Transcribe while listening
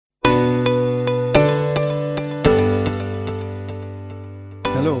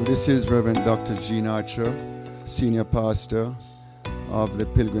Hello, this is Reverend Dr. Gene Archer, Senior Pastor of the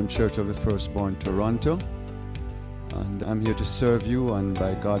Pilgrim Church of the Firstborn, Toronto. And I'm here to serve you, and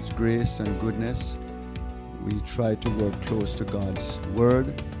by God's grace and goodness, we try to work close to God's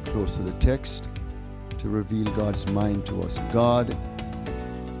Word, close to the text, to reveal God's mind to us. God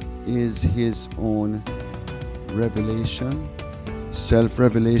is His own revelation,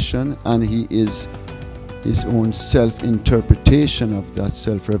 self-revelation, and He is His own self-interpretation of that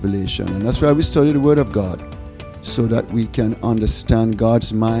self-revelation. And that's why we study the Word of God, so that we can understand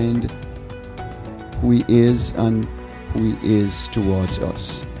God's mind, who He is and who He is towards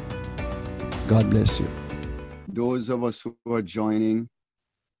us. God bless you. Those of us who are joining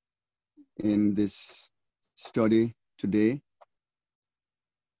in this study today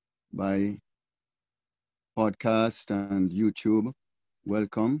by podcast and YouTube,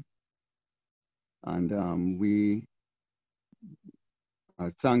 welcome. And we are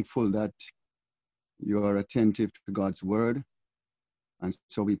thankful that you are attentive to God's Word. And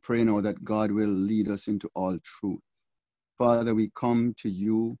so we pray now that God will lead us into all truth. Father, we come to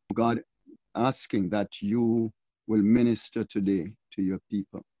you, God, asking that you will minister today to your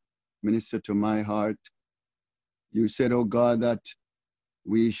people. Minister to my heart. You said, oh God, that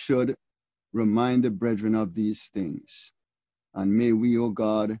we should remind the brethren of these things. And may we, oh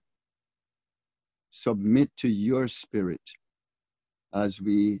God, submit to your Spirit as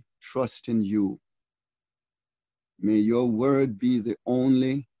we trust in you. May your word be the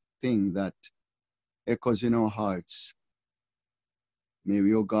only thing that echoes in our hearts. May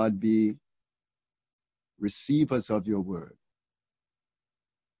we, O God, be receivers of your word.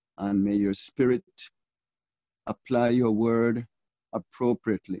 And may your Spirit apply your word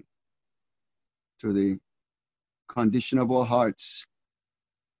appropriately to the condition of our hearts,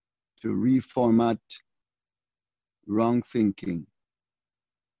 to reformat wrong thinking.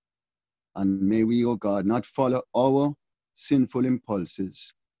 And may we, O God, not follow our sinful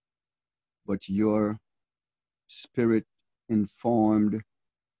impulses, but your Spirit-informed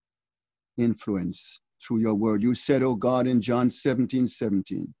influence through your word. You said, O God, in John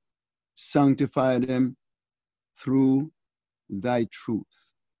 17:17, sanctify them through thy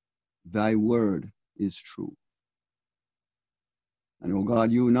truth. Thy word is true. And, O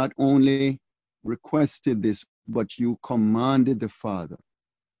God, you not only requested this, but you commanded the Father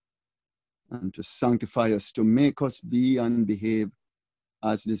and to sanctify us, to make us be and behave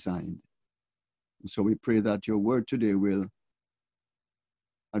as designed. And so we pray that your word today will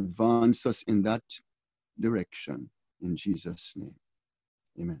advance us in that direction. In Jesus' name,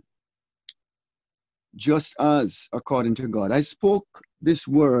 amen. Just as according to God. I spoke this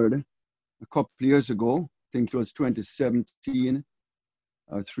word a couple of years ago. I think it was 2017,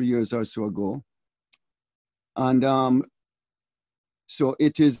 3 years or so ago. And so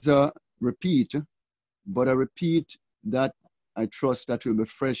it is a repeat, but a repeat that I trust that will be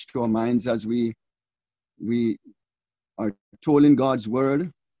fresh to our minds as we are told in God's word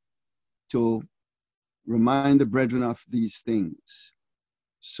to remind the brethren of these things.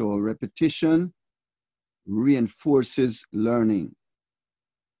 So repetition reinforces learning.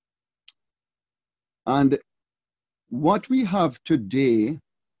 And what we have today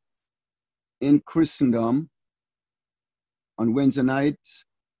in Christendom, on Wednesday nights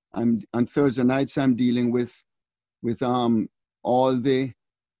and Thursday nights, I'm dealing with all the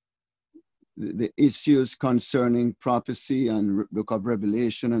issues concerning prophecy and book of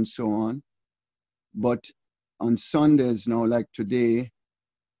Revelation and so on. But on Sundays now, like today,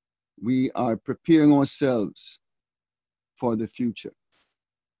 we are preparing ourselves for the future.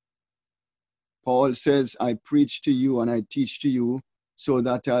 Paul says, I preach to you and I teach to you so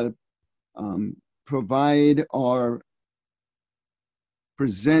that I'll provide or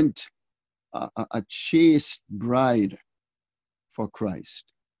present a chaste bride for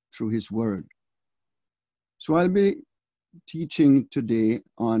Christ through his word. So I'll be teaching today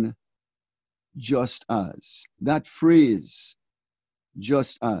on just as. That phrase,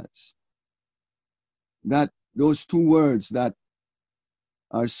 just as. Those two words that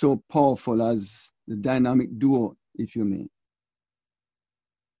are so powerful as the dynamic duo, if you may.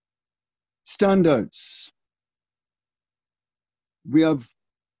 Standards. We have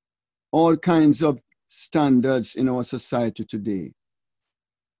all kinds of standards in our society today.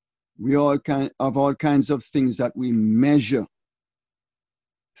 We all have all kinds of things that we measure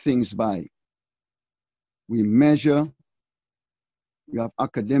things by. We measure, we have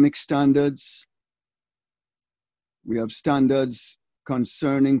academic standards, we have standards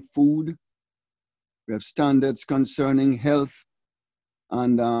concerning food, we have standards concerning health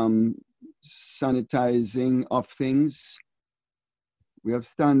and sanitizing of things. We have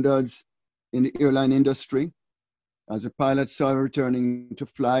standards in the airline industry. As the pilots are returning to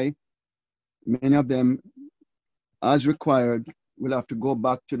fly, many of them, as required, will have to go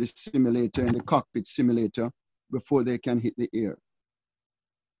back to the simulator, in the cockpit simulator, before they can hit the air.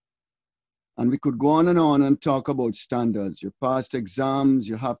 And we could go on and talk about standards. You passed exams,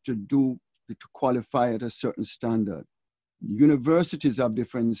 you have to do to qualify at a certain standard. Universities have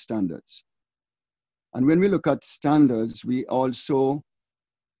different standards. And when we look at standards, we also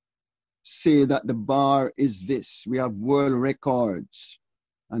say that the bar is this. We have world records.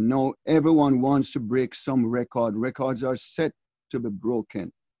 And now everyone wants to break some record. Records are set to be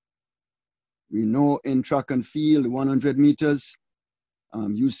broken. We know in track and field, 100 meters,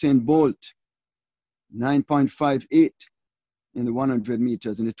 Usain Bolt, 9.58 in the 100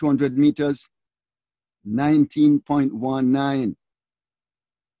 meters. In the 200 meters, 19.19.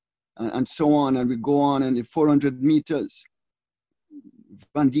 And so on. And we go on in the 400 meters.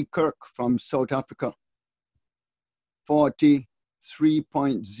 Van de Kerk from South Africa,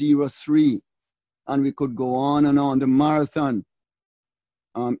 43.03. And we could go on and on. The marathon,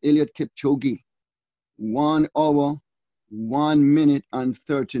 Eliud Kipchoge, 1 hour, 1 minute and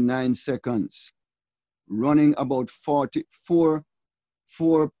 39 seconds, running about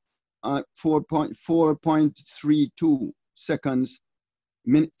 4.32 seconds,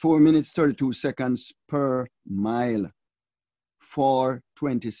 4 minutes 32 seconds per mile for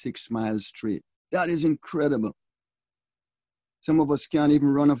 26 miles straight. That is incredible. Some of us can't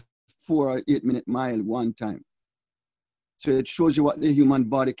even run a 4 or 8 minute mile one time. So it shows you what the human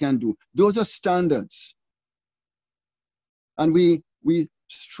body can do. Those are standards. And we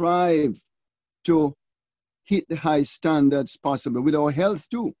strive to hit the high standards possible with our health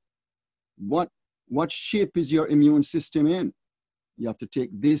too. What shape is your immune system in? You have to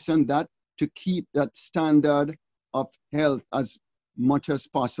take this and that to keep that standard of health as much as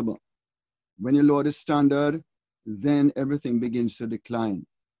possible. When you lower the standard, then everything begins to decline.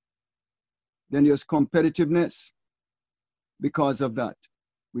 Then there's competitiveness. Because of that,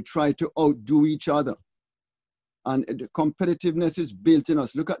 we try to outdo each other. And the competitiveness is built in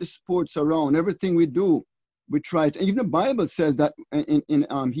us. Look at the sports around. Everything we do, we try to, even the Bible says that in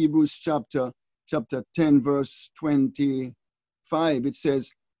Hebrews chapter 10, verse 25, it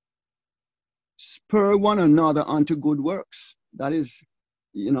says, spur one another unto good works. That is,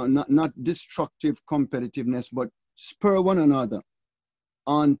 not destructive competitiveness, but spur one another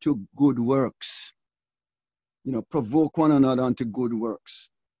unto good works. Provoke one another unto good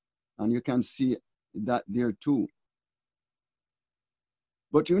works. And you can see that there too.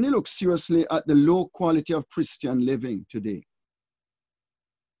 But when you look seriously at the low quality of Christian living today,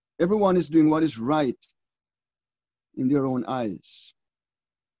 everyone is doing what is right in their own eyes.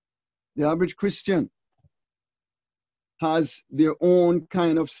 The average Christian has their own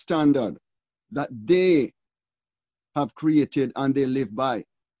kind of standard that they have created and they live by.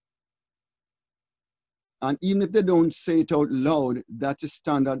 And even if they don't say it out loud, that's a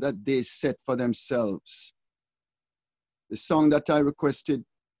standard that they set for themselves. The song that I requested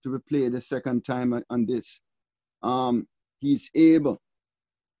to be played a second time on this, he's able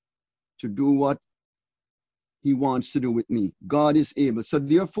to do what he wants to do with me. God is able. So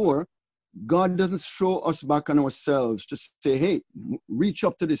therefore, God doesn't throw us back on ourselves to say, hey, reach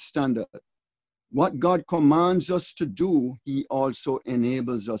up to this standard. What God commands us to do, he also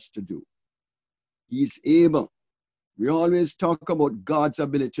enables us to do. He's able. We always talk about God's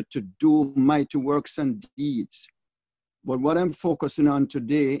ability to do mighty works and deeds. But what I'm focusing on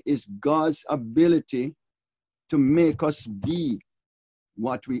today is God's ability to make us be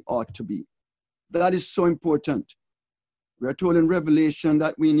what we ought to be. That is so important. We are told in Revelation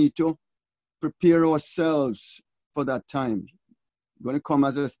that we need to prepare ourselves for that time. We're going to come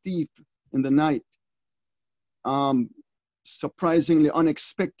as a thief in the night. Surprisingly,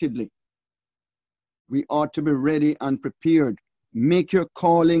 unexpectedly. We ought to be ready and prepared. Make your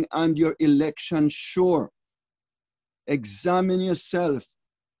calling and your election sure. Examine yourself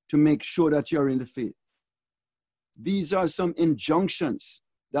to make sure that you're in the faith. These are some injunctions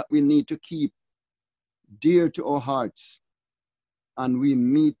that we need to keep dear to our hearts. And we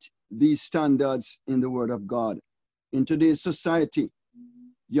meet these standards in the Word of God. In today's society,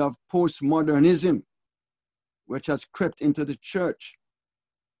 you have postmodernism, which has crept into the church.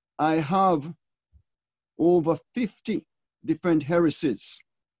 I have over 50 different heresies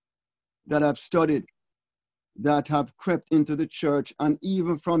that I've studied that have crept into the church, and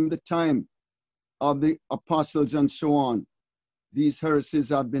even from the time of the apostles and so on, these heresies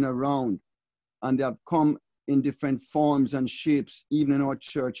have been around and they have come in different forms and shapes, even in our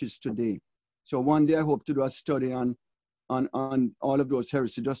churches today. So one day I hope to do a study on on all of those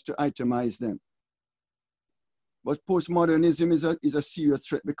heresies, just to itemize them. But postmodernism is a serious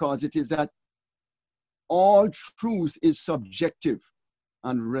threat, because it is that all truth is subjective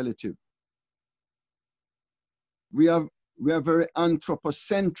and relative. We are very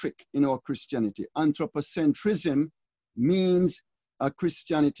anthropocentric in our Christianity. Anthropocentrism means a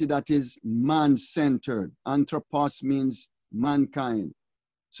Christianity that is man-centered. Anthropos means mankind.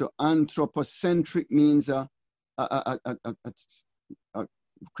 So anthropocentric means a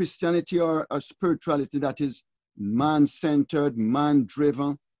Christianity or a spirituality that is man-centered,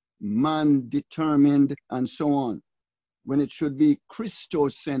 man-driven, man-determined, and so on, when it should be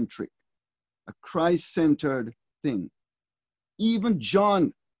Christocentric, a Christ-centered thing. Even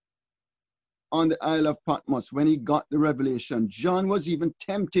John on the Isle of Patmos, when he got the revelation, John was even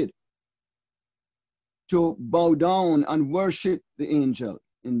tempted to bow down and worship the angel.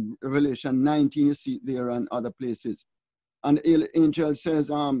 In Revelation 19, you see there and other places. And the angel says,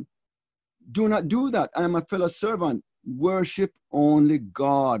 do not do that. I am a fellow servant. Worship only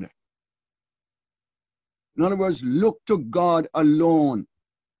God. In other words, look to God alone.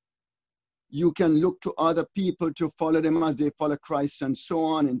 You can look to other people to follow them as they follow Christ and so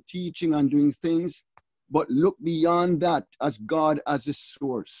on, and teaching and doing things, but look beyond that as God as a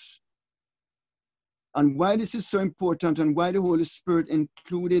source. And why this is so important, and why the Holy Spirit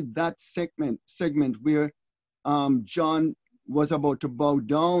included that segment where John was about to bow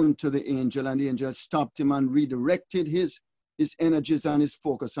down to the angel, and the angel stopped him and redirected his energies and his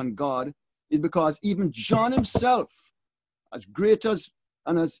focus on God, is because even John himself, as great as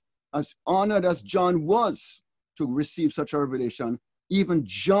and as honored as John was to receive such a revelation, even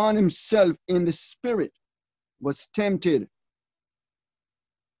John himself in the spirit was tempted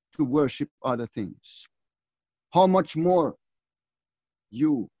to worship other things. How much more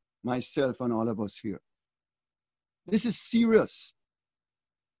you, myself, and all of us here? This is serious.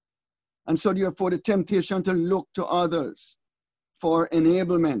 And so therefore the temptation to look to others for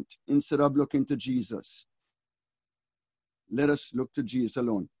enablement instead of looking to Jesus. Let us look to Jesus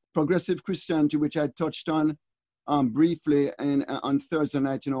alone. Progressive Christianity, which I touched on briefly on Thursday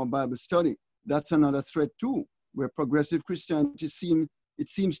night in our Bible study, that's another threat too, where progressive Christianity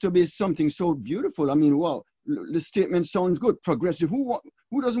seems to be something so beautiful. I mean, wow, the statement sounds good. Progressive, who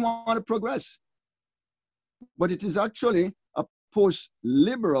doesn't want to progress? But it is actually a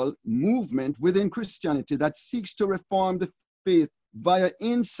post-liberal movement within Christianity that seeks to reform the faith via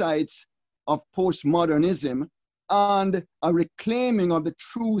insights of postmodernism and a reclaiming of the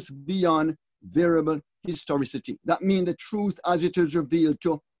truth beyond variable historicity. That means the truth as it is revealed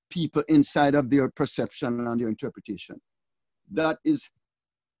to people inside of their perception and their interpretation. That is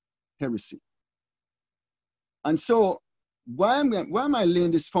heresy. And so why am I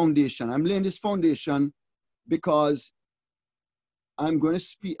laying this foundation? I'm laying this foundation because I'm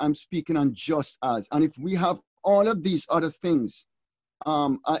speaking on just as. And if we have all of these other things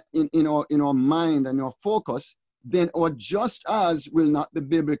in our mind and our focus, then our just as will not be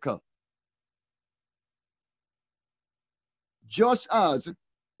biblical. Just as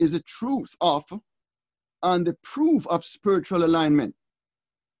is a truth of and the proof of spiritual alignment.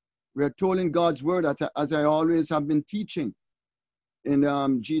 We are told in God's word, that, as I always have been teaching,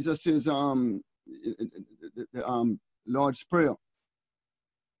 in Jesus's Lord's Prayer,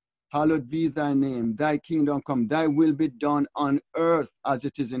 hallowed be thy name, thy kingdom come, thy will be done on earth as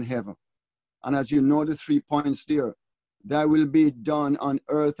it is in heaven. And as you know the 3 points there, thy will be done on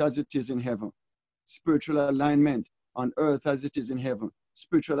earth as it is in heaven. Spiritual alignment, on earth as it is in heaven.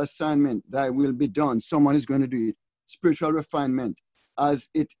 Spiritual assignment, thy will be done. Someone is going to do it. Spiritual refinement, as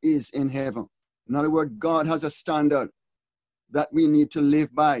it is in heaven. In other words, God has a standard that we need to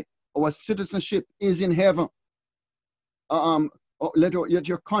live by. Our citizenship is in heaven. Let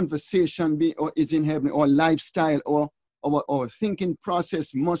your conversation be or is in heaven, or lifestyle or our thinking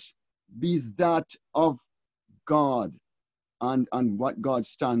process must be that of God and what God's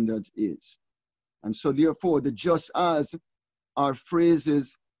standard is. And so therefore the just as our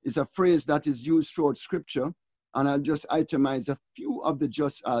phrases is a phrase that is used throughout scripture, and I'll just itemize a few of the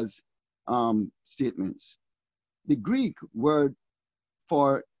just as statements. The Greek word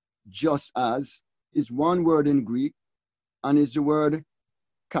for just as is one word in Greek, and is the word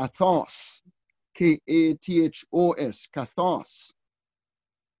kathos, K-A-T-H-O-S, kathos.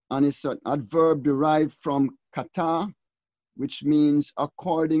 And it's an adverb derived from kata, which means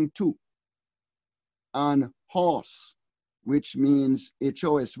according to, and hos, which means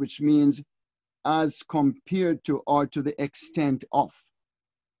H-O-S, which means as compared to or to the extent of.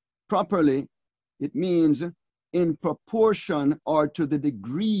 Properly, it means in proportion or to the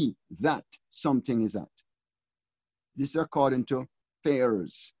degree that something is at. This is according to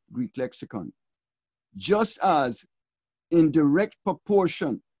Thayer's Greek lexicon. Just as in direct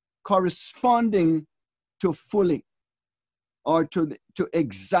proportion, corresponding to fully, or to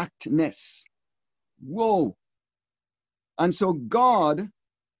exactness. Whoa. And so God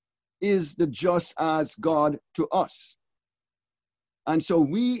is the just as God to us. And so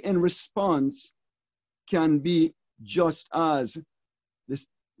we in response can be just as this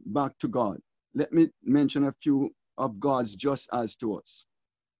back to God. Let me mention a few of God's just as to us.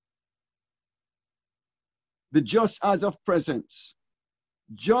 The just as of presence.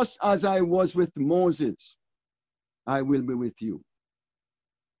 Just as I was with Moses, I will be with you.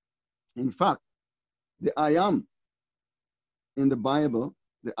 In fact, the I am in the Bible,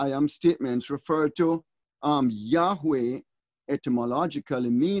 the I am statements refer to Yahweh etymologically,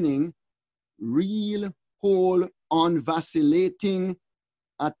 meaning real, whole, unvacillating,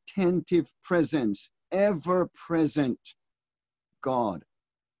 attentive presence, ever present God.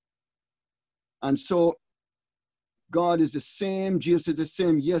 And so God is the same, Jesus is the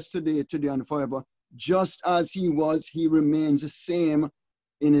same yesterday, today, and forever. Just as he was, he remains the same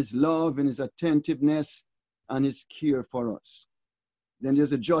in his love, in his attentiveness, and his care for us. Then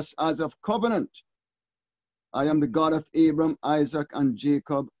there's a just as of covenant. I am the God of Abraham, Isaac, and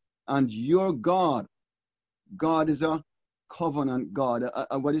Jacob, and your God. God is a covenant God,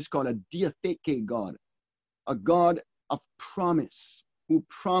 what is called a diatheke God, a God of promise, who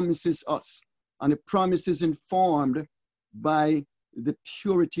promises us. And the promise is informed by the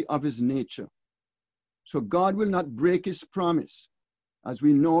purity of his nature. So God will not break his promise. As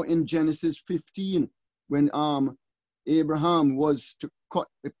we know in Genesis 15, when Abraham was to cut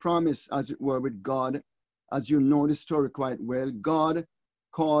a promise, as it were, with God, as you know the story quite well, God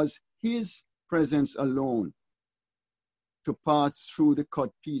caused his presence alone to pass through the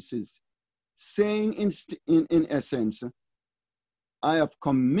cut pieces, saying in essence, I have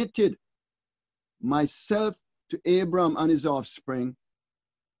committed myself to Abraham and his offspring,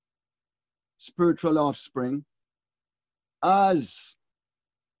 spiritual offspring, as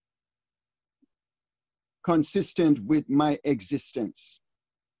consistent with my existence.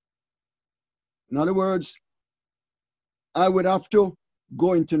 In other words, I would have to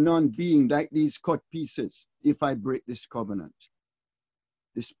go into non-being like these cut pieces if I break this covenant,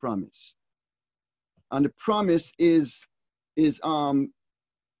 this promise. And the promise is it's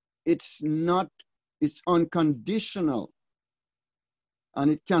unconditional,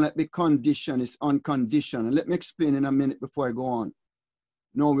 and it cannot be conditioned. It's unconditional. And let me explain in a minute before I go on.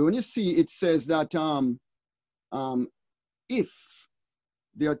 No, when you see, it says that if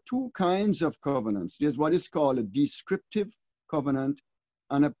there are two kinds of covenants, there's what is called a descriptive covenant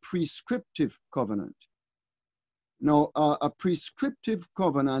and a prescriptive covenant. Now, a prescriptive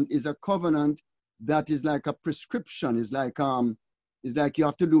covenant is a covenant that is like a prescription. It's like you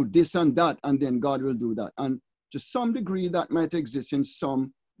have to do this and that, and then God will do that. And to some degree, that might exist in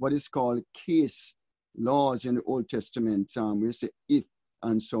some what is called case laws in the Old Testament. We say if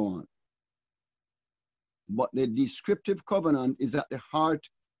and so on. But the descriptive covenant is at the heart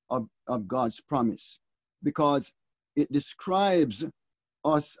of God's promise, because it describes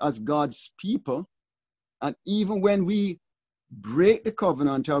us as God's people. And even when we break the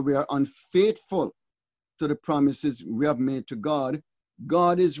covenant or we are unfaithful to the promises we have made to God,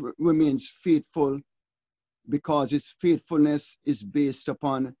 God remains faithful, because his faithfulness is based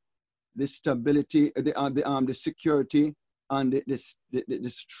upon the stability, the security, and the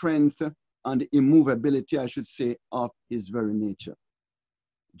strength and the immovability, I should say, of his very nature.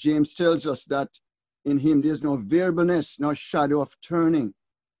 James tells us that in him there's no variableness, no shadow of turning.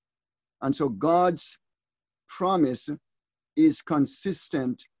 And so God's promise is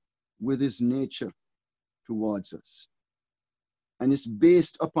consistent with his nature towards us. And it's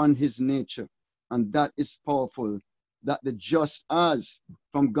based upon his nature. And that is powerful, that the just as,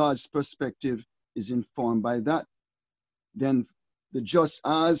 from God's perspective, is informed by that. Then the just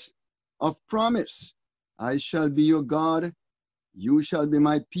as of promise. I shall be your God, you shall be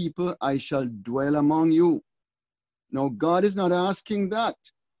my people, I shall dwell among you. Now, God is not asking that.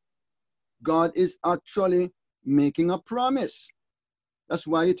 God is actually making a promise. That's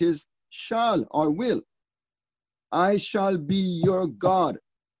why it is shall or will. I shall be your God.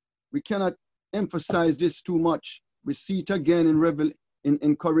 We cannot emphasize this too much. We see it again in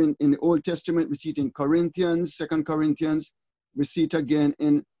the Old Testament. We see it in Corinthians, 2 Corinthians. We see it again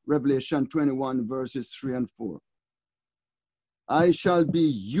in Revelation 21, verses 3 and 4. I shall be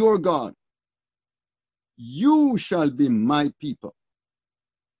your God. You shall be my people,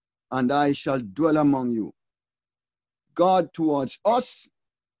 and I shall dwell among you. God towards us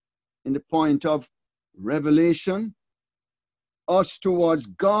in the point of revelation, us towards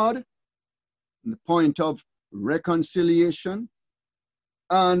God, the point of reconciliation,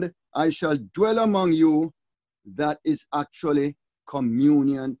 and I shall dwell among you. That is actually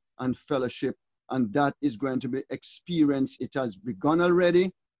communion and fellowship, and that is going to be experienced. It has begun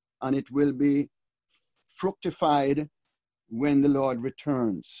already, and it will be fructified when the Lord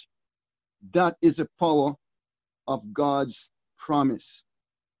returns. That is the power of God's promise.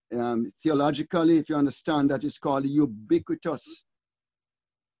 Theologically, if you understand that, it's called the ubiquitous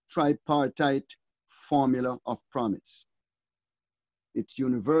tripartite formula of promise. It's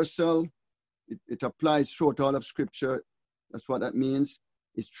universal. It applies throughout all of Scripture. That's what that means.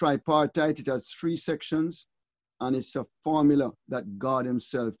 It's tripartite. It has 3 sections, and it's a formula that God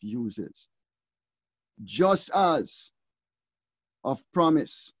himself uses. Just as of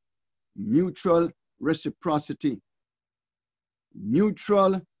promise, mutual reciprocity,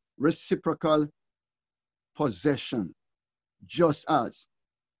 mutual reciprocal possession, just as.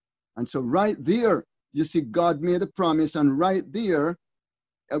 And so right there, you see God made a promise, and right there,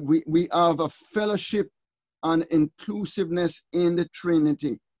 we have a fellowship and inclusiveness in the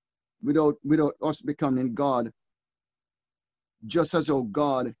Trinity without us becoming God, just as how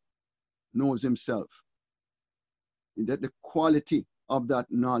God knows himself. That the quality of that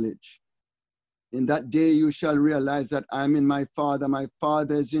knowledge. In that day you shall realize that I am in my Father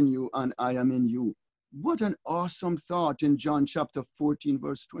is in you, and I am in you. What an awesome thought in John chapter 14,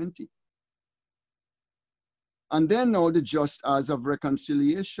 verse 20. And then now the just as of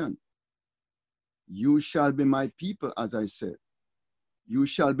reconciliation. You shall be my people, as I said. You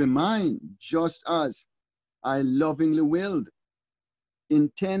shall be mine, just as I lovingly willed,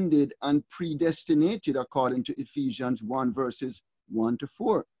 intended, and predestinated, according to Ephesians 1, verses 1 to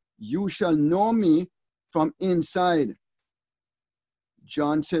 4. You shall know me from inside.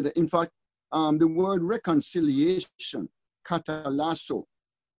 John said, in fact, the word reconciliation, katalasso,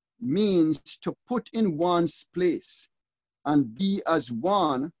 means to put in one's place and be as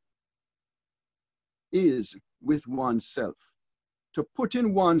one is with oneself. To put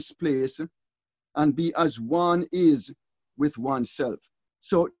in one's place and be as one is with oneself.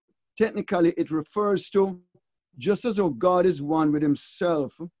 So technically it refers to, just as though God is one with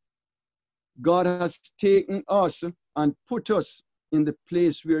himself, God has taken us and put us in the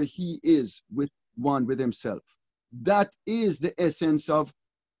place where he is with one with himself. That is the essence of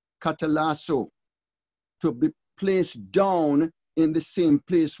katalasso, to be placed down in the same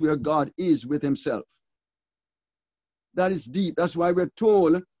place where God is with himself. That is deep. That's why we're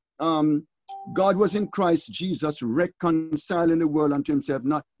told God was in Christ Jesus reconciling the world unto himself.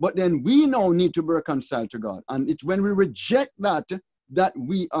 But then we now need to be reconciled to God. And it's when we reject that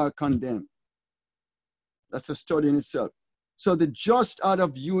we are condemned. That's a study in itself. So the just out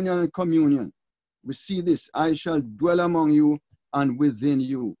of union and communion, we see this. I shall dwell among you and within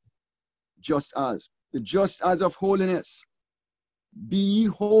you. Just as. The just as of holiness. Be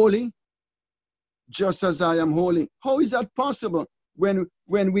holy, just as I am holy. How is that possible? When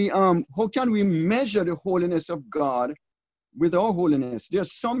we how can we measure the holiness of God with our holiness?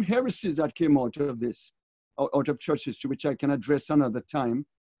 There's some heresies that came out of this, out of church history, which I can address another time.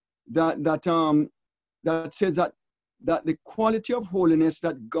 That says that the quality of holiness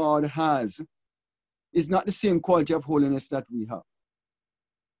that God has is not the same quality of holiness that we have.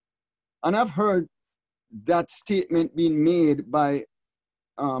 And I've heard that statement being made by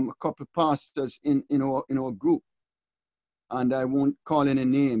a couple of pastors in our group. And I won't call any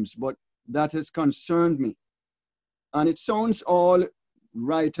names, but that has concerned me. And it sounds all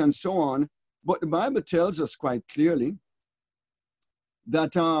right and so on, but the Bible tells us quite clearly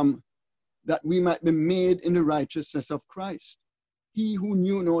that, that we might be made in the righteousness of Christ. He who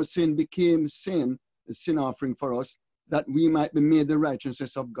knew no sin became sin, the sin offering for us, that we might be made the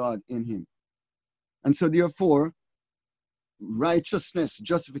righteousness of God in him. And so therefore, righteousness,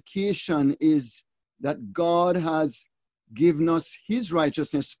 justification is that God has given us his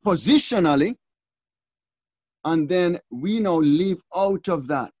righteousness positionally, and then we now live out of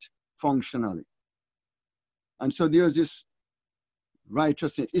that functionally. And so there's this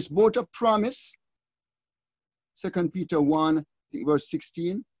righteousness. It's both a promise, 2 Peter 1, I think verse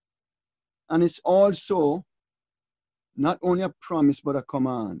 16, and it's also not only a promise, but a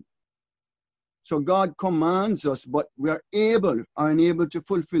command. So God commands us, but we are unable to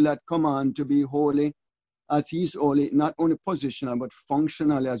fulfill that command to be holy as he is holy, not only positional, but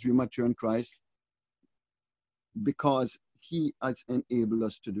functional as we mature in Christ, because he has enabled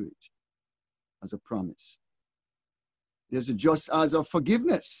us to do it as a promise. There's a just as of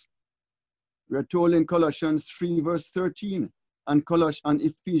forgiveness. We are told in Colossians 3 verse 13 and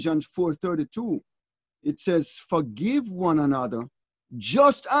Ephesians 4:32 It says, forgive one another,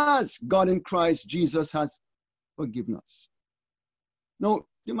 just as God in Christ Jesus has forgiven us. Now,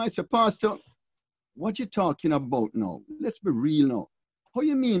 you might say, Pastor, what you talking about now? Let's be real now. How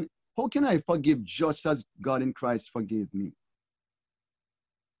you mean, how can I forgive just as God in Christ forgave me?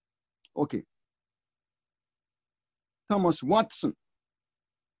 Okay. Thomas Watson,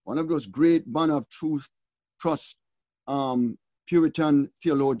 one of those great Banner of Truth Trust Puritan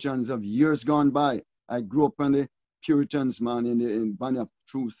theologians of years gone by. I grew up in the Puritans, man, in Banner of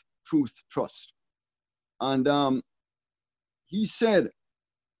Truth Trust. And he said,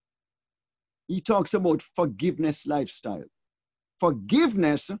 he talks about forgiveness lifestyle.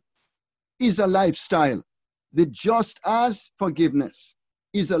 Forgiveness is a lifestyle. The just as forgiveness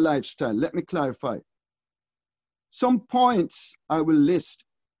is a lifestyle. Let me clarify. Some points I will list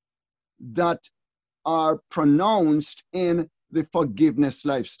that are pronounced in the forgiveness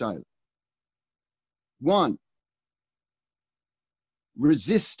lifestyle. 1,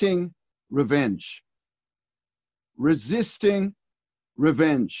 resisting revenge. Resisting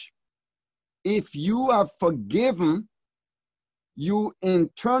revenge. If you have forgiven, you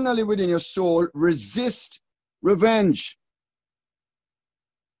internally within your soul resist revenge.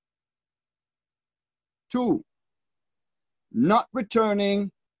 2, not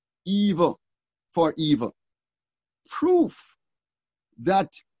returning evil for evil. Proof that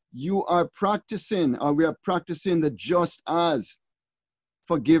you are practicing, or we are practicing the just as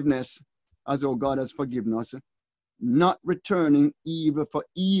forgiveness, as our God has forgiven us, not returning evil for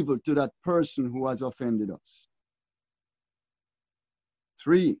evil to that person who has offended us.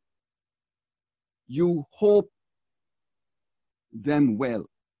 3, you hope them well,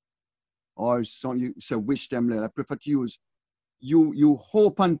 or some you say wish them well. I prefer to use you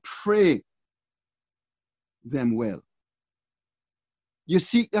hope and pray them well. You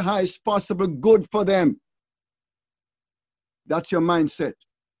seek the highest possible good for them. That's your mindset.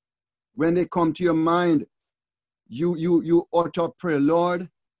 When they come to your mind, you utter prayer, Lord,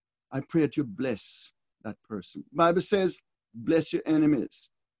 I pray that you bless that person. The Bible says, bless your enemies.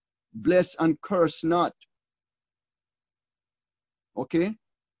 Bless and curse not. Okay?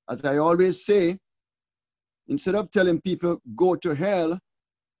 As I always say, instead of telling people go to hell,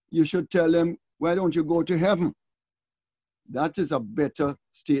 you should tell them, why don't you go to heaven? That is a better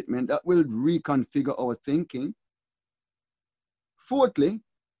statement. That will reconfigure our thinking. 4thly,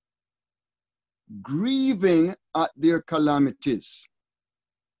 grieving at their calamities.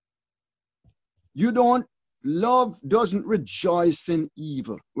 Love doesn't rejoice in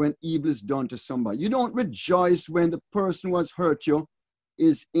evil when evil is done to somebody. You don't rejoice when the person who has hurt you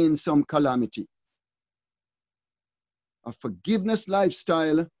is in some calamity. A forgiveness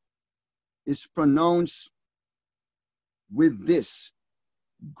lifestyle is pronounced with this,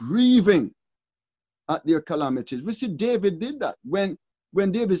 grieving at their calamities. We see David did that. When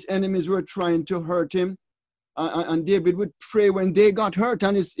David's enemies were trying to hurt him, and David would pray when they got hurt,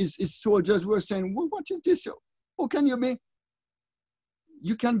 and his soldiers were saying, well, what is this? How can you be?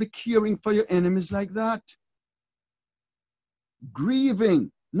 You can be caring for your enemies like that.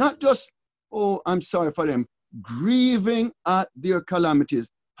 Grieving, not just, oh, I'm sorry for them. Grieving at their calamities.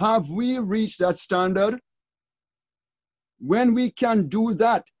 Have we reached that standard? When we can do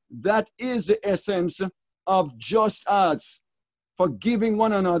that, that is the essence of just as. Forgiving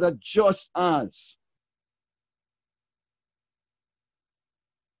one another just as.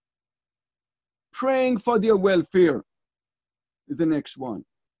 Praying for their welfare is the next one.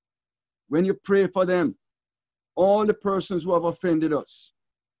 When you pray for them, all the persons who have offended us,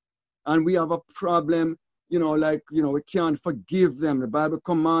 and we have a problem, we can't forgive them. The Bible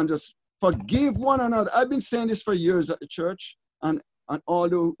commands us, forgive one another. I've been saying this for years at the church, and all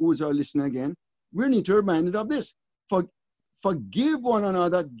those are listening again. We need to remind them of this. Forgive one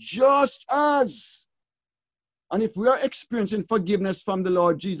another just as. And if we are experiencing forgiveness from the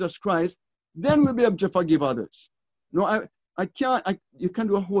Lord Jesus Christ, then we'll be able to forgive others. No, you can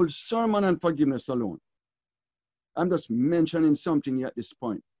do a whole sermon on forgiveness alone. I'm just mentioning something here at this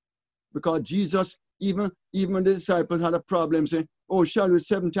point. Because Jesus, even when the disciples had a problem, saying, oh, shall we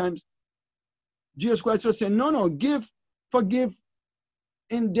 7 times? Jesus Christ was saying, no, forgive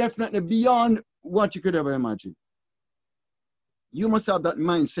indefinitely beyond what you could ever imagine. You must have that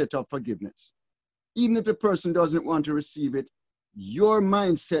mindset of forgiveness. Even if the person doesn't want to receive it, your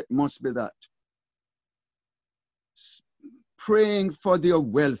mindset must be that. Praying for their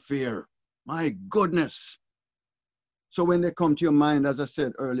welfare. My goodness. So when they come to your mind, as I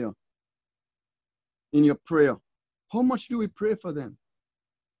said earlier, in your prayer, how much do we pray for them?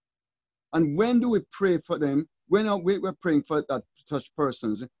 And when do we pray for them? When we're praying for such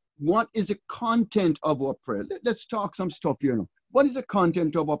persons, what is the content of our prayer? Let's talk some stuff here now. What is the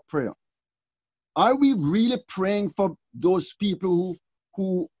content of our prayer? Are we really praying for those people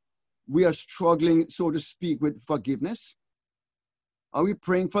who we are struggling, so to speak, with forgiveness? Are we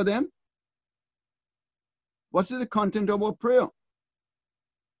praying for them? What's the content of our prayer?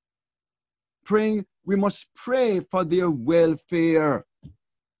 Praying, we must pray for their welfare.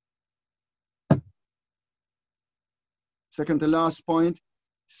 Second to last point,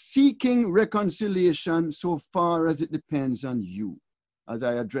 seeking reconciliation so far as it depends on you, as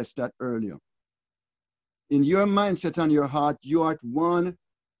I addressed that earlier. In your mindset and your heart, you are at one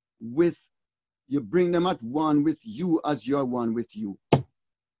with, you bring them at one with you as you're one with you.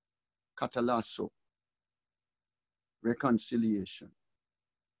 Katalasso. Reconciliation.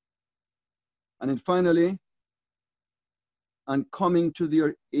 And then finally, and coming to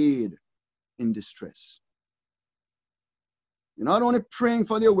their aid in distress. You're not only praying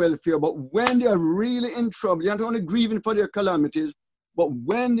for their welfare, but when they are really in trouble, you're not only grieving for their calamities, but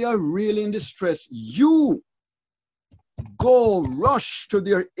when they are really in distress, you go rush to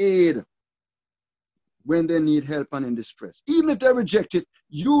their aid when they need help and in distress. Even if they reject it,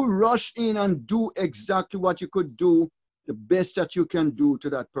 you rush in and do exactly what you could do, the best that you can do to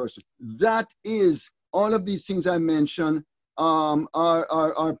that person. That is, all of these things I mentioned are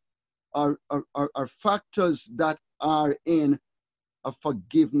factors that are in a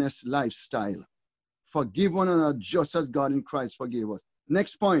forgiveness lifestyle. Forgive one another just as God in Christ forgave us.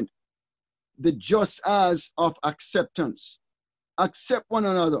 Next point, the just as of acceptance. Accept one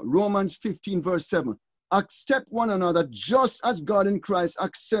another. Romans 15 verse 7. Accept one another just as God in Christ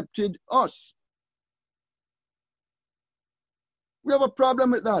accepted us. We have a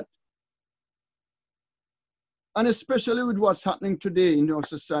problem with that. And especially with what's happening today in our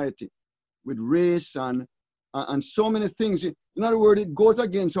society, with race and so many things. In other words, it goes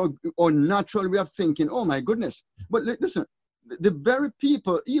against our natural way of thinking. Oh my goodness. But listen, the very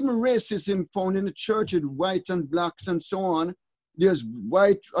people, even racism found in the church with white and blacks and so on, there's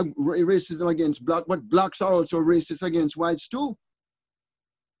white racism against black, but blacks are also racist against whites too.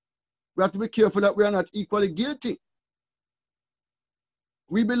 We have to be careful that we are not equally guilty.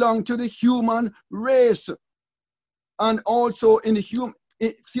 We belong to the human race. And also in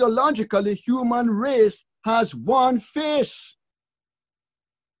the theologically, human race has one face.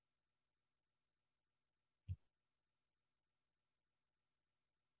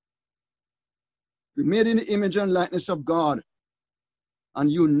 We're made in the image and likeness of God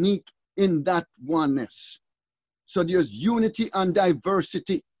and unique in that oneness. So there's unity and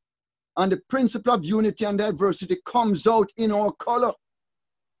diversity. And the principle of unity and diversity comes out in our color.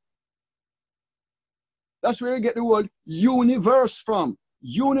 That's where you get the word universe from.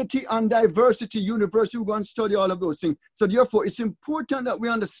 Unity and diversity, university, we're going to study all of those things. So therefore, it's important that we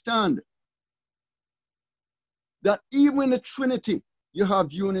understand that even in the Trinity, you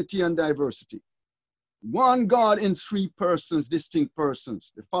have unity and diversity. One God in three persons, distinct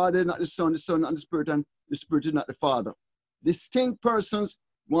persons. The Father, not the Son not the Spirit, and the Spirit is not the Father. Distinct persons,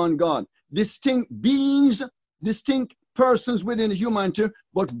 one God. Distinct beings, distinct persons within humanity,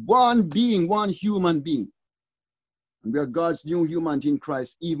 but one being, one human being. And we are God's new humanity in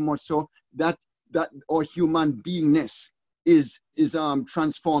Christ, even more so that our human beingness is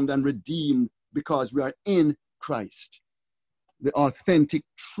transformed and redeemed because we are in Christ. The authentic,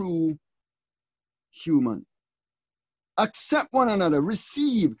 true human. Accept one another,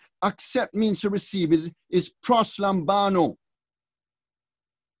 receive. Accept means to receive is proslambano,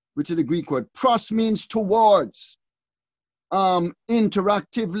 which is the Greek word. Pros means towards,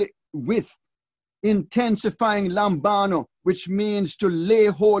 interactively with, intensifying lambano, which means to lay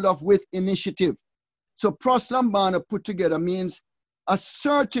hold of with initiative. So proslambano put together means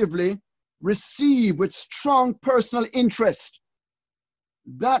assertively receive with strong personal interest.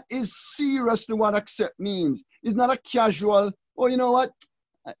 That is seriously what accept means. It's not a casual, oh, you know what?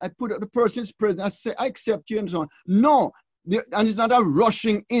 I put up the person's presence, I say, I accept you and so on. No, and it's not a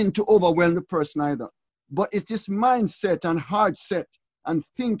rushing in to overwhelm the person either. But it's this mindset and heart set and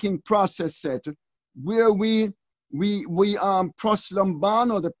thinking process set where we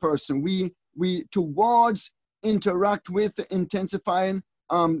proslambano the person. We towards, interact with, intensifying,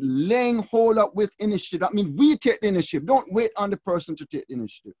 laying hold up with initiative. That means we take the initiative. Don't wait on the person to take the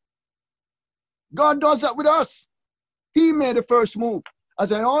initiative. God does that with us. He made the first move.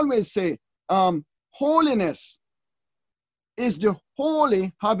 As I always say, holiness is the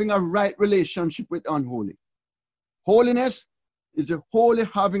holy having a right relationship with unholy. Holiness is the holy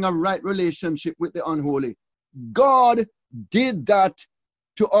having a right relationship with the unholy. God did that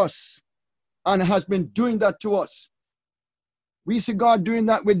to us and has been doing that to us. We see God doing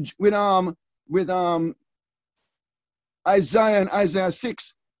that with Isaiah and Isaiah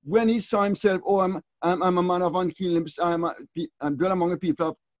 6, when he saw himself, oh, I'm a man of unclean lips, I'm dwell among the people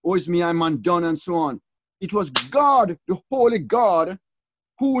of, oh, it's me, I'm undone, and so on. It was God, the holy God,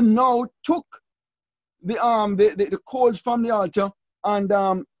 who now took the coals from the altar and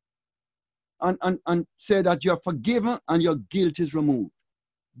said that you're forgiven and your guilt is removed.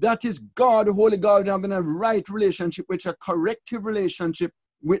 That is God, the holy God, having a right relationship, which is a corrective relationship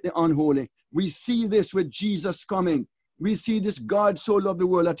with the unholy. We see this with Jesus coming. We see this God so loved the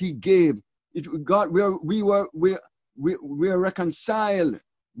world that he gave. We were reconciled.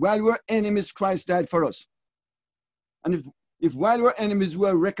 While we're enemies, Christ died for us. And if while we're enemies,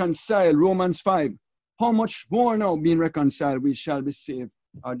 we're reconciled, Romans 5, how much more now being reconciled, we shall be saved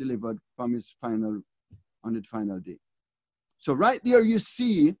or delivered from his on the final day. So right there you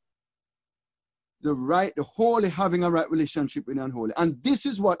see the holy having a right relationship with the unholy. And this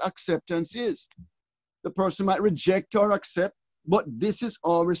is what acceptance is. The person might reject or accept, but this is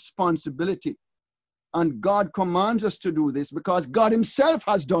our responsibility. And God commands us to do this because God himself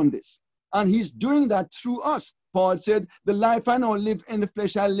has done this. And he's doing that through us. Paul said, the life I now live in the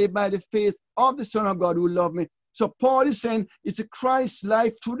flesh, I live by the faith of the Son of God who loved me. So Paul is saying it's a Christ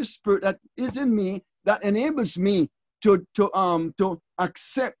life through the Spirit that is in me that enables me to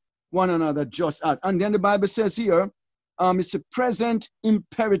accept one another just as. And then the Bible says here, it's a present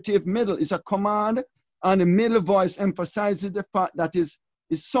imperative middle. It's a command, and the middle voice emphasizes the fact that is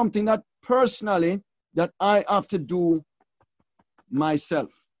something that personally that I have to do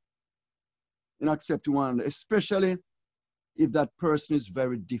myself in accepting one another, especially if that person is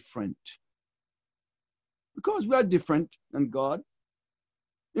very different. Because we are different than God.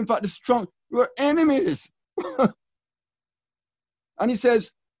 In fact, we're enemies. And he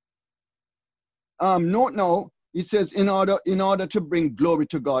says, note now, he says, in order to bring glory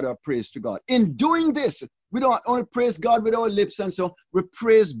to God or praise to God. In doing this, we don't only praise God with our lips, and so we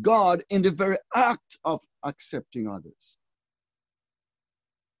praise God in the very act of accepting others.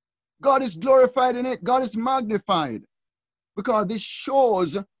 God is glorified in it. God is magnified. Because this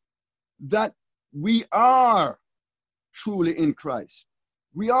shows that we are truly in Christ.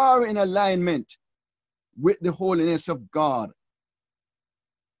 We are in alignment with the holiness of God.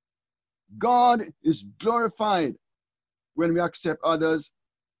 God is glorified when we accept others,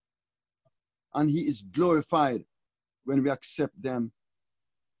 and he is glorified when we accept them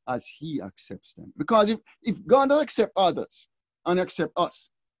as he accepts them. Because if God doesn't accept others and accept us,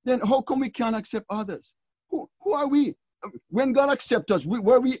 then how come we can't accept others? Who are we? When God accepts us,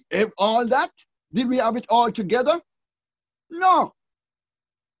 were we all that? Did we have it all together? No.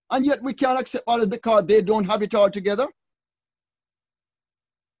 And yet we can't accept others because they don't have it all together.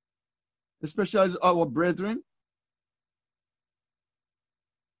 Especially as our brethren.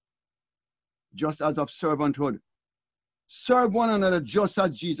 Just as of servanthood. Serve one another just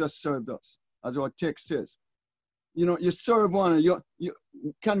as Jesus served us, as our text says. You know, you serve one another.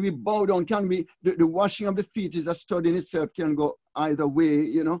 Can we bow down? Can we, the washing of the feet is a study in itself, can go either way,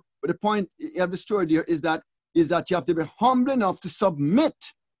 you know. But the point of the story here is that you have to be humble enough to submit.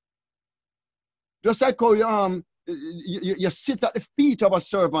 Just like how you sit at the feet of a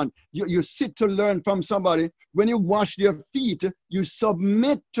servant. You sit to learn from somebody. When you wash their feet, you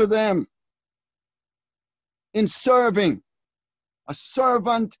submit to them in serving. A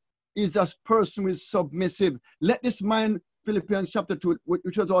servant is a person who is submissive. Let this mind, Philippians chapter 2,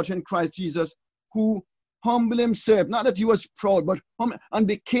 which was also in Christ Jesus, who humbled himself, not that he was proud, but and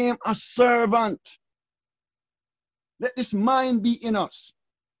became a servant. Let this mind be in us.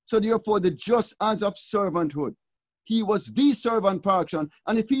 So therefore, the just as of servanthood. He was the servant portion.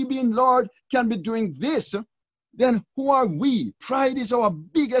 And if he being Lord can be doing this, then who are we? Pride is our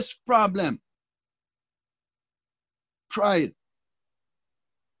biggest problem. Pride.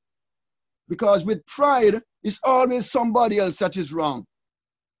 Because with pride, it's always somebody else that is wrong.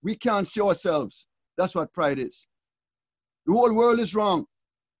 We can't see ourselves. That's what pride is. The whole world is wrong.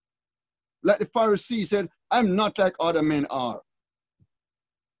 Like the Pharisee said, I'm not like other men are.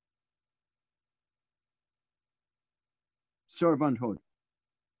 Servanthood.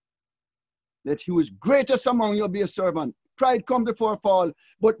 That he who is greatest among you be a servant. Pride comes before fall.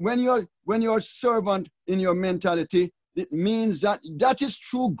 But when you're a servant in your mentality, it means that is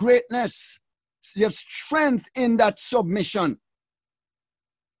true greatness. You have strength in that submission.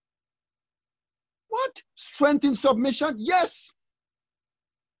 What? Strength in submission? Yes.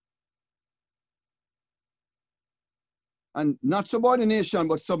 And not subordination,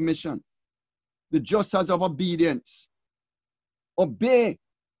 but submission. The just as of obedience. Obey.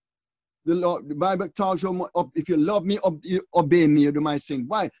 The Bible talks about, if you love me, obey me, you do my sin.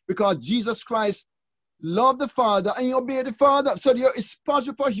 Why? Because Jesus Christ loved the Father and he obeyed the Father. So it's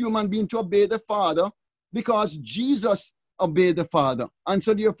possible for a human being to obey the Father because Jesus obeyed the Father. And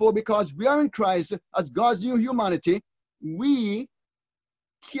so therefore, because we are in Christ as God's new humanity, we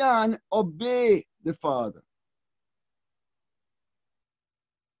can obey the Father.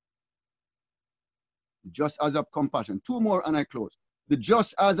 Just as of compassion. Two more and I close. The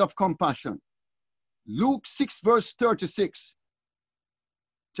just as of compassion. Luke 6 verse 36.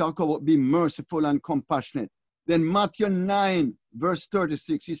 Talk about being merciful and compassionate. Then Matthew 9 verse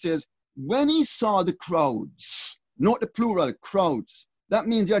 36. He says, when he saw the crowds, not the plural, crowds. That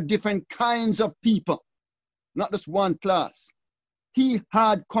means there are different kinds of people. Not just one class. He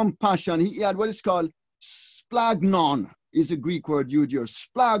had compassion. He had what is called splagnon, is a Greek word used here.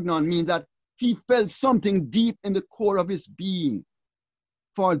 Splagnon means that he felt something deep in the core of his being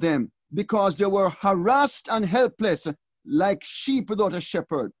for them because they were harassed and helpless like sheep without a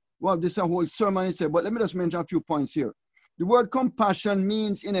shepherd. Well, this is a whole sermon itself, but let me just mention a few points here. The word compassion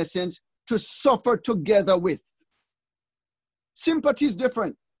means, in essence, to suffer together with. Sympathy is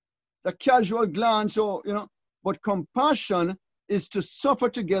different. The casual glance, or, but compassion is to suffer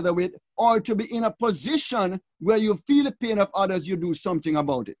together with, or to be in a position where you feel the pain of others, you do something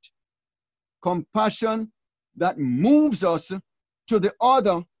about it. Compassion that moves us to the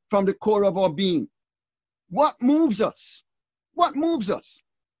other from the core of our being. What moves us? What moves us?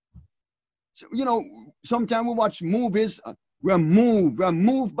 So, sometimes we watch movies, we're moved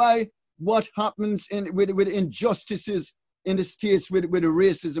by what happens with injustices in the States, with the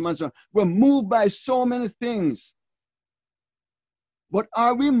racism and so on. We're moved by so many things. But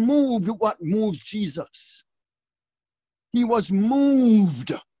are we moved with what moves Jesus? He was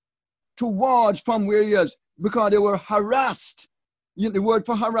moved towards from where he is because they were harassed. The word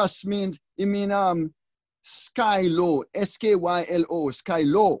for harass means, skylo, S-K-Y-L-O,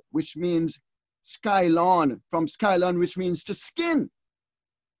 skylo, which means skylon, from skylon, which means to skin,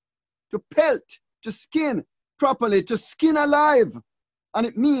 to pelt, to skin properly, to skin alive. And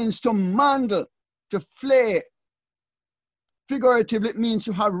it means to mangle, to flay. Figuratively, it means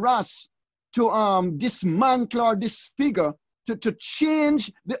to harass, to dismantle or disfigure, to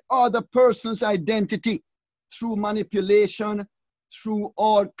change the other person's identity through manipulation, through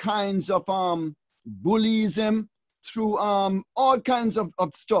all kinds of bullyism, through all kinds of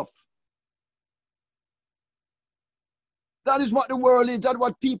stuff. That is what the world is. That's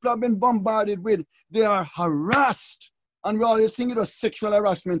what people have been bombarded with. They are harassed. And we always think it was sexual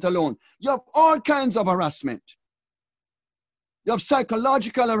harassment alone. You have all kinds of harassment. You have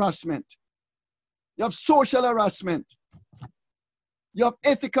psychological harassment. You have social harassment. You have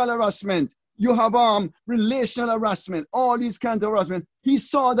ethical harassment. You have relational harassment. All these kinds of harassment. He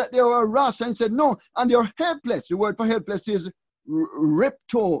saw that they were harassed and said, no, and they're helpless. The word for helpless is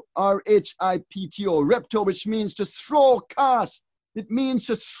repto, R-H-I-P-T-O, repto, which means to throw, cast. It means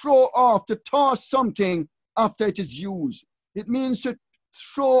to throw off, to toss something after it is used. It means to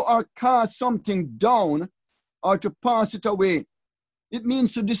throw or cast something down or to pass it away. It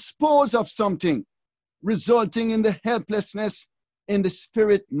means to dispose of something, resulting in the helplessness in the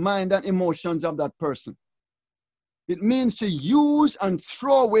spirit, mind, and emotions of that person. It means to use and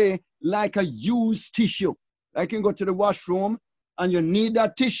throw away like a used tissue. Like you can go to the washroom and you need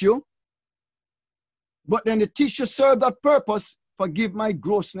that tissue, but then the tissue serves that purpose. Forgive my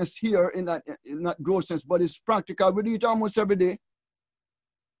grossness here, in that not grossness, but it's practical. We do it almost every day.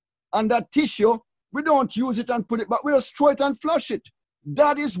 And that tissue, we don't use it and put it, but we'll throw it and flush it.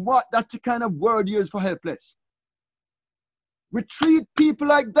 That's the kind of word used for helpless. We treat people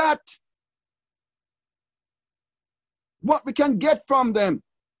like that. What we can get from them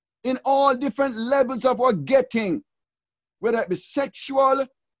in all different levels of our getting, whether it be sexual,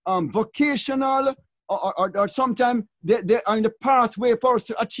 vocational, or sometimes they are in the pathway for us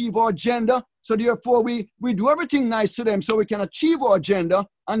to achieve our agenda. So therefore we do everything nice to them so we can achieve our agenda,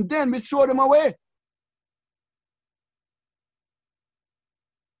 and then we throw them away.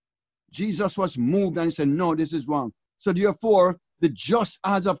 Jesus was moved and he said, no, this is wrong. So therefore, the just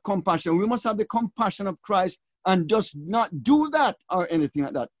as of compassion, we must have the compassion of Christ and just not do that or anything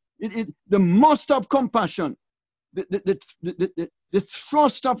like that. The must of compassion, the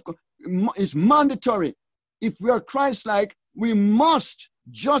thrust of is mandatory. If we are Christ-like, we must,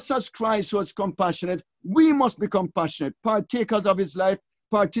 just as Christ was compassionate, we must be compassionate. Partakers of his life,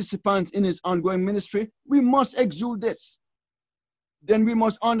 participants in his ongoing ministry, we must exude this. Then we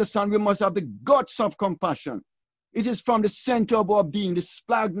must understand, we must have the guts of compassion. It is from the center of our being, the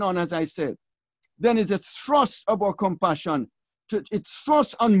splagnon, as I said. Then is the thrust of our compassion it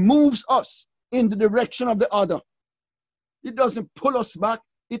thrusts and moves us in the direction of the other. It doesn't pull us back.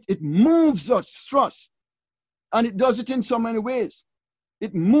 It moves us, thrust. And it does it in so many ways.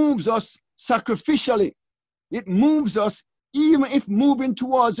 It moves us sacrificially. It moves us even if moving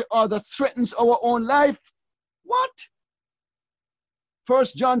towards the other threatens our own life. What? 1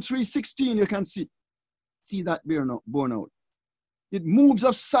 John 3:16, you can see that borne out. It moves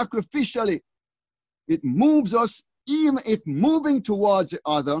us sacrificially. It moves us even if moving towards the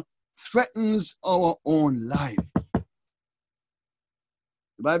other threatens our own life.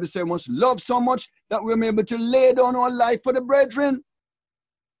 The Bible says we must love so much that we're able to lay down our life for the brethren.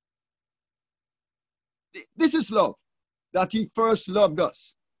 This is love, that he first loved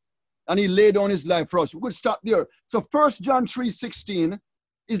us and he laid down his life for us. We could stop there. So 1 John 3:16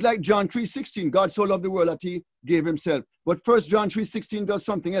 is like John 3:16. God so loved the world that he gave himself. But 1 John 3:16 does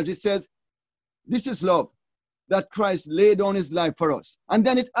something else. It says, this is love, that Christ laid down his life for us. And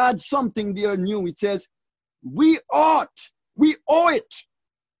then it adds something there new. It says, we owe it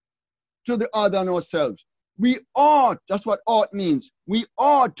to the other and ourselves. We ought, that's what ought means. We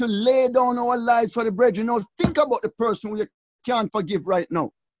ought to lay down our lives for the brethren. Now think about the person who you can't forgive right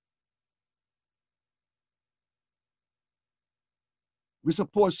now. We're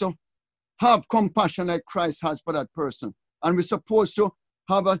supposed to have compassion like Christ has for that person. And we're supposed to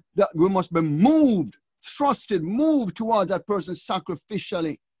have that we must be moved, thrusted, moved towards that person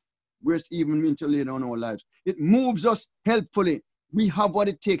sacrificially, where it's even mean to lay down our lives. It moves us helpfully. We have what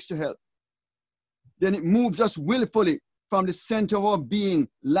it takes to help. Then it moves us willfully. From the center of our being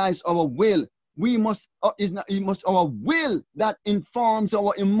lies our will. We must, our will that informs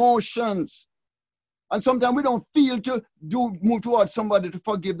our emotions. And sometimes we don't feel to move towards somebody to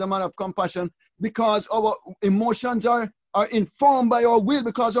forgive them and have compassion because our emotions are informed by our will,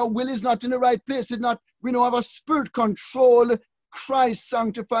 because our will is not in the right place. It's not, we don't have a spirit control, Christ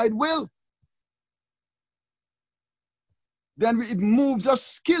sanctified will. Then it moves us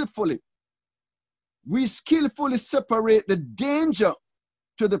skillfully. We skillfully separate the danger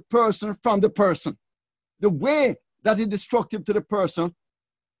to the person from the person. The way that is destructive to the person,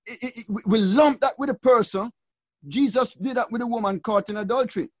 we lump that with the person. Jesus did that with a woman caught in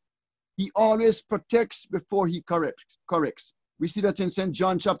adultery. He always protects before he corrects. We see that in St.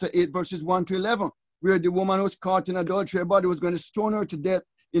 John chapter 8, verses 1 to 11, where the woman was caught in adultery, everybody was going to stone her to death.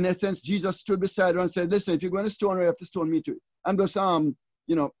 In essence, Jesus stood beside her and said, listen, if you're going to stone her, you have to stone me too. I'm just,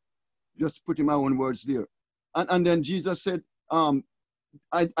 just putting my own words there. And then Jesus said,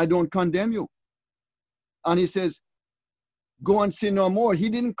 I don't condemn you. And he says, go and sin no more. He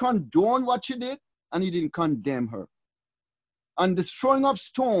didn't condone what she did, and he didn't condemn her. And the throwing of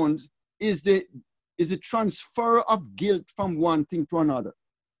stones is a transfer of guilt from one thing to another.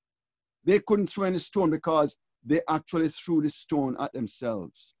 They couldn't throw any stone because they actually threw the stone at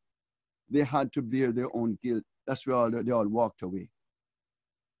themselves. They had to bear their own guilt. That's why they all walked away.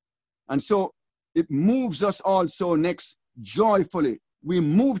 And so it moves us also next joyfully. We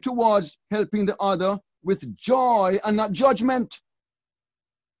move towards helping the other with joy and not judgment.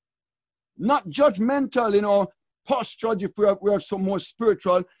 Not judgmental, posture if we are so more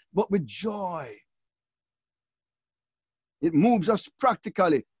spiritual, but with joy. It moves us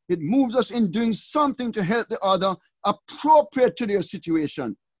practically. It moves us in doing something to help the other appropriate to their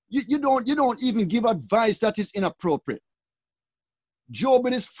situation. You don't even give advice that is inappropriate. Job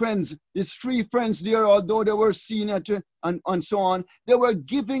and his friends, his 3 friends there, although they were senior and so on, they were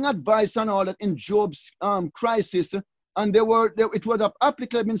giving advice and all that in Job's crisis, and it was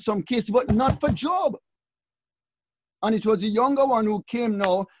applicable in some cases, but not for Job. And it was the younger one who came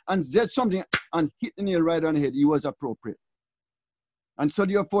now and said something and hit the nail right on the head. He was appropriate. And so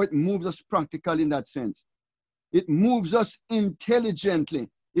therefore it moves us practically in that sense. It moves us intelligently.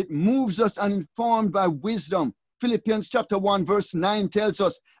 It moves us and informed by wisdom. Philippians chapter 1 verse 9 tells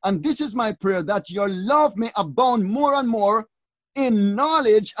us, and this is my prayer, that your love may abound more and more in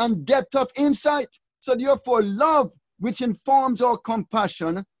knowledge and depth of insight. So therefore love, which informs our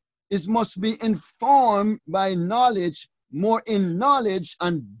compassion, must be informed by knowledge, more in knowledge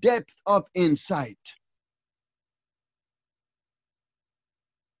and depth of insight.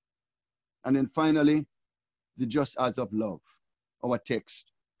 And then finally, the just as of love, our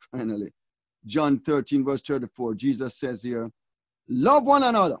text, finally. John 13, verse 34, Jesus says here, love one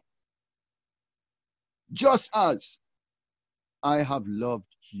another, just as I have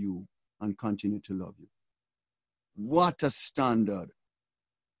loved you and continue to love you. What a standard.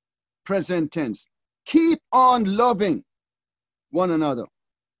 Present tense. Keep on loving one another.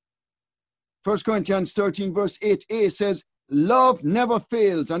 1 Corinthians 13, verse 8a says, love never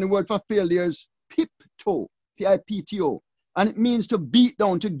fails. And the word for fail there is pipto, P-I-P-T-O. And it means to beat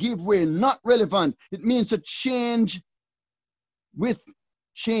down, to give way, not relevant. It means to change with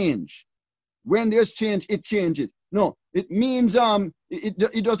change. When there's change, it changes. No, it means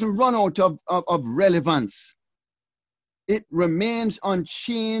it doesn't run out of relevance. It remains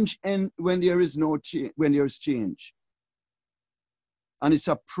unchanged, and when there is no change, when there is change. And it's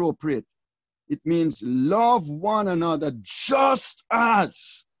appropriate. It means love one another just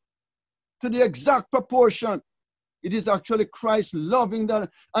as, to the exact proportion. It is actually Christ loving that,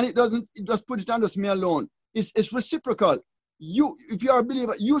 and it just put it on just me alone. It's reciprocal. If you are a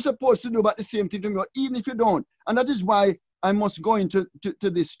believer, you're supposed to do about the same thing to me, even if you don't. And that is why I must go into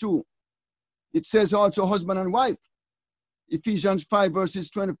this too. It says also husband and wife. Ephesians 5 verses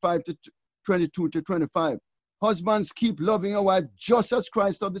 25 to 22 to 25. Husbands, keep loving your wife just as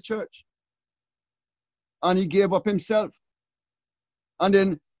Christ loved the church. And he gave up himself. And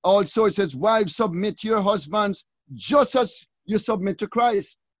then also it says, wives, submit to your husbands just as you submit to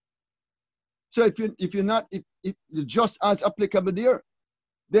Christ. So if you're not just as applicable there,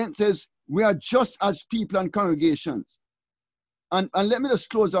 then it says we are just as people and congregations. And let me just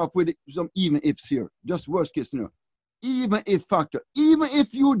close off with some even ifs here. Just worst case scenario. Even if factor. Even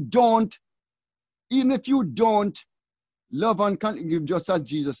if you don't love and give just as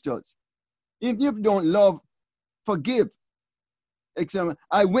Jesus does. Even if you don't love, forgive. Example,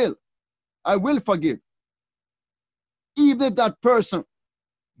 I will forgive. Even if that person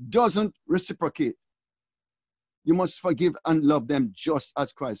doesn't reciprocate, you must forgive and love them just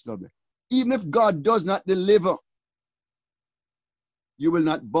as Christ loved them. Even if God does not deliver, you will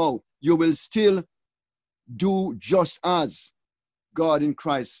not bow. You will still do just as God in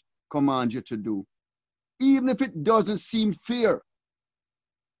Christ commands you to do. Even if it doesn't seem fair,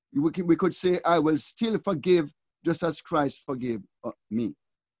 we could say, I will still forgive just as Christ forgave me.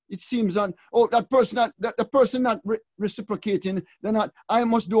 It seems that person not reciprocating, they're not, I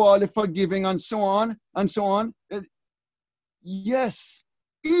must do all the forgiving and so on and so on. Yes,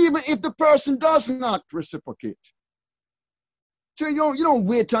 even if the person does not reciprocate. So you don't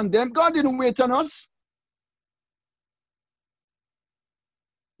wait on them. God didn't wait on us.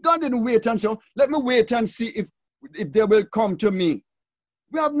 God didn't wait and say, let me wait and see if they will come to me.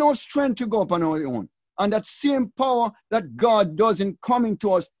 We have no strength to go up on our own. And that same power that God does in coming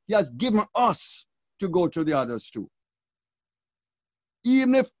to us, he has given us to go to the others too.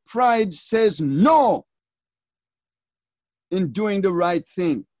 Even if pride says no in doing the right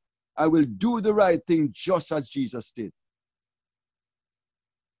thing, I will do the right thing just as Jesus did.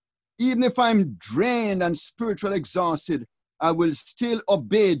 Even if I'm drained and spiritually exhausted, I will still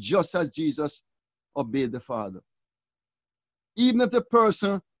obey just as Jesus obeyed the Father. Even if the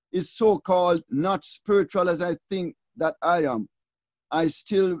person is so-called not spiritual as I think that I am, I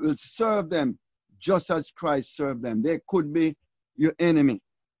still will serve them just as Christ served them. They could be your enemy.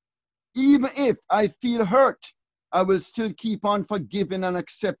 Even if I feel hurt, I will still keep on forgiving and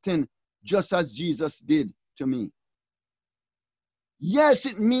accepting just as Jesus did to me. Yes,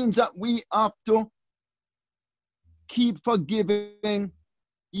 it means that we have to keep forgiving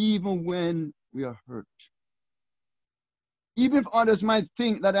even when we are hurt. Even if others might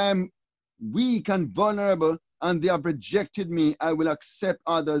think that I am weak and vulnerable and they have rejected me, I will accept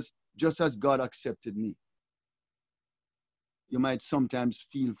others just as God accepted me. You might sometimes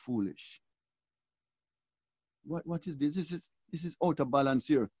feel foolish. What is this? This is out of balance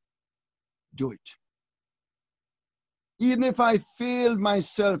here. Do it. Even if I failed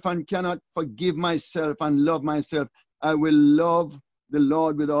myself and cannot forgive myself and love myself, I will love the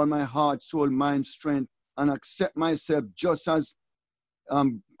Lord with all my heart, soul, mind, strength, and accept myself just as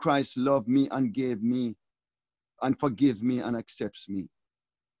Christ loved me and gave me and forgive me and accepts me.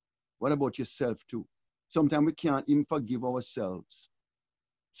 What about yourself too? Sometimes we can't even forgive ourselves.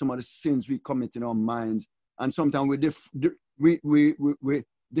 Some of the sins we commit in our minds, and sometimes we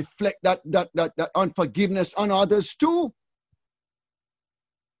deflect that unforgiveness on others too.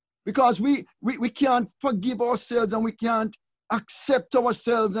 Because we can't forgive ourselves and we can't accept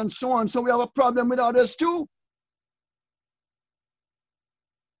ourselves and so on. So we have a problem with others too.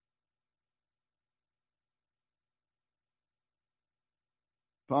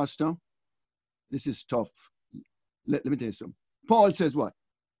 Pastor, this is tough. Let me tell you something. Paul says what?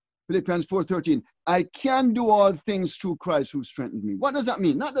 Philippians 4:13. I can do all things through Christ who strengthened me. What does that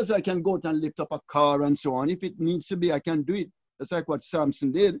mean? Not that I can go out and lift up a car and so on. If it needs to be, I can do it. That's like what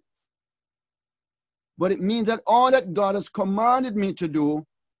Samson did. But it means that all that God has commanded me to do,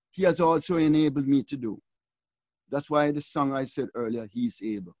 he has also enabled me to do. That's why the song I said earlier, he's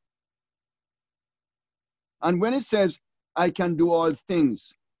able. And when it says, I can do all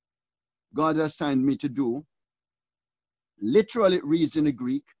things God has assigned me to do, literally it reads in the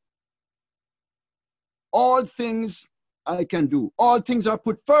Greek, all things I can do. All things are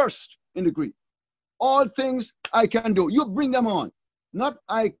put first in the Greek. All things I can do. You bring them on. Not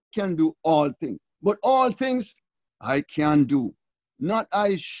I can do all things, but all things I can do. Not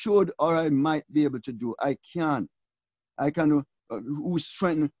I should or I might be able to do. I can. I can do. Who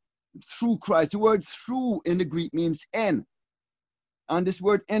strengthen through Christ. The word through in the Greek means en. And this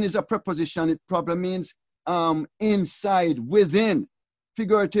word en is a preposition. It probably means inside, within.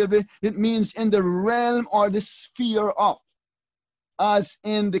 Figuratively, it means in the realm or the sphere of, as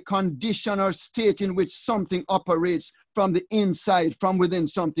in the condition or state in which something operates from the inside, from within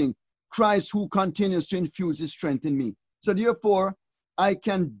something. Christ who continues to infuse his strength in me. So therefore, I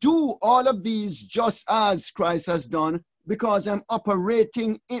can do all of these just as Christ has done because I'm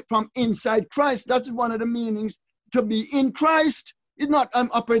operating from inside Christ. That's one of the meanings to be in Christ. It's not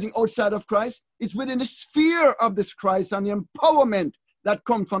I'm operating outside of Christ. It's within the sphere of this Christ and the empowerment that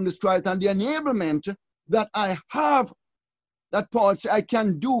comes from this Christ and the enablement that I have, that Paul said, I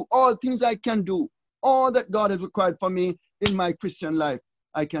can do all things I can do. All that God has required for me in my Christian life,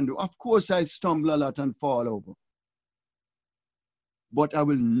 I can do. Of course, I stumble a lot and fall over. But I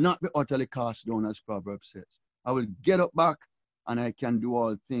will not be utterly cast down, as Proverbs says. I will get up back and I can do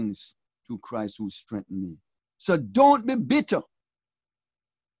all things through Christ who strengthened me. So don't be bitter.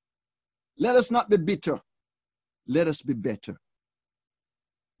 Let us not be bitter. Let us be better.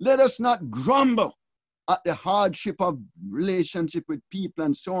 Let us not grumble at the hardship of relationship with people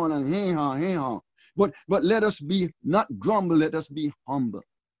and so on and hey-ha. But let us be not grumble, let us be humble.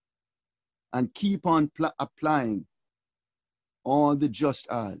 And keep on applying all the just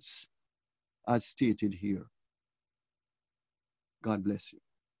as stated here. God bless you.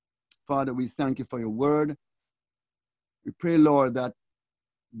 Father, we thank you for your word. We pray, Lord, that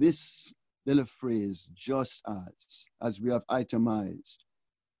this little phrase, just as we have itemized,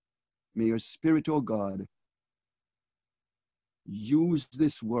 may your Spirit, O God, use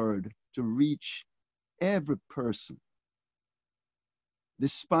this word to reach every person.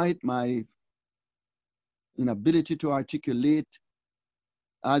 Despite my inability to articulate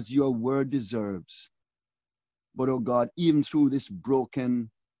as your word deserves. But, oh God, even through this broken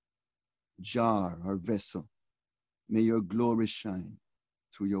jar or vessel, may your glory shine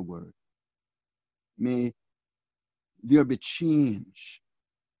through your word. May there be change,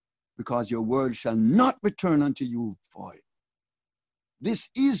 because your word shall not return unto you void. This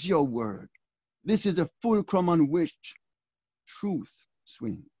is your word. This is a fulcrum on which truth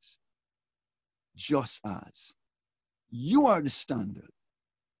swings. Just as you are the standard.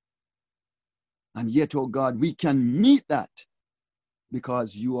 And yet, oh God, we can meet that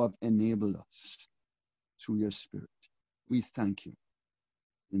because you have enabled us through your Spirit. We thank you.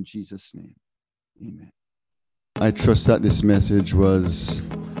 In Jesus' name, amen. I trust that this message was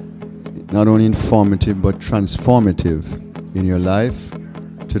not only informative but transformative in your life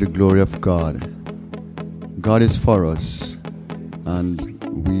to the glory of God. God is for us, and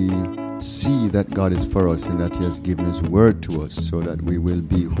we see that God is for us and that he has given his word to us so that we will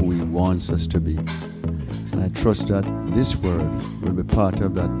be who he wants us to be. And I trust that this word will be part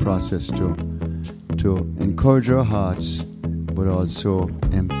of that process to encourage our hearts, but also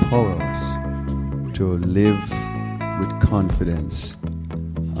empower us to live with confidence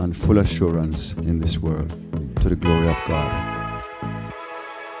and full assurance in this world to the glory of God.